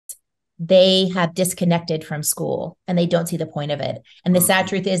they have disconnected from school and they don't see the point of it. And the sad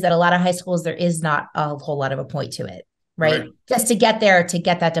truth is that a lot of high schools, there is not a whole lot of a point to it, right? Just to get there, to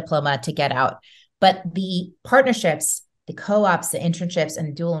get that diploma, to get out. But the partnerships, the co-ops, the internships, and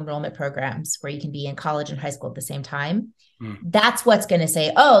the dual enrollment programs where you can be in college and high school at the same time, that's what's going to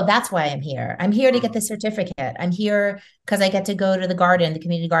say, oh, that's why I'm here. I'm here to get the certificate. I'm here because I get to go to the garden, the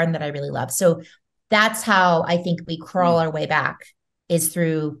community garden that I really love. So that's how I think we crawl our way back, is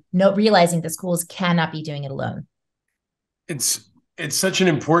through realizing that schools cannot be doing it alone. It's such an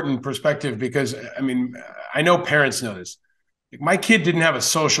important perspective because, I mean, I know parents know this. My kid didn't have a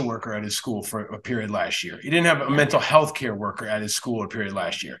social worker at his school for a period last year. He didn't have a mental health care worker at his school a period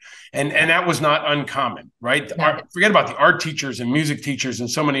last year. And that was not uncommon, right? Forget about the art teachers and music teachers and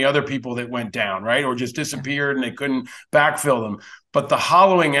so many other people that went down, right? Or just disappeared and they couldn't backfill them. But the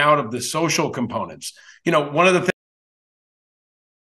hollowing out of the social components, one of the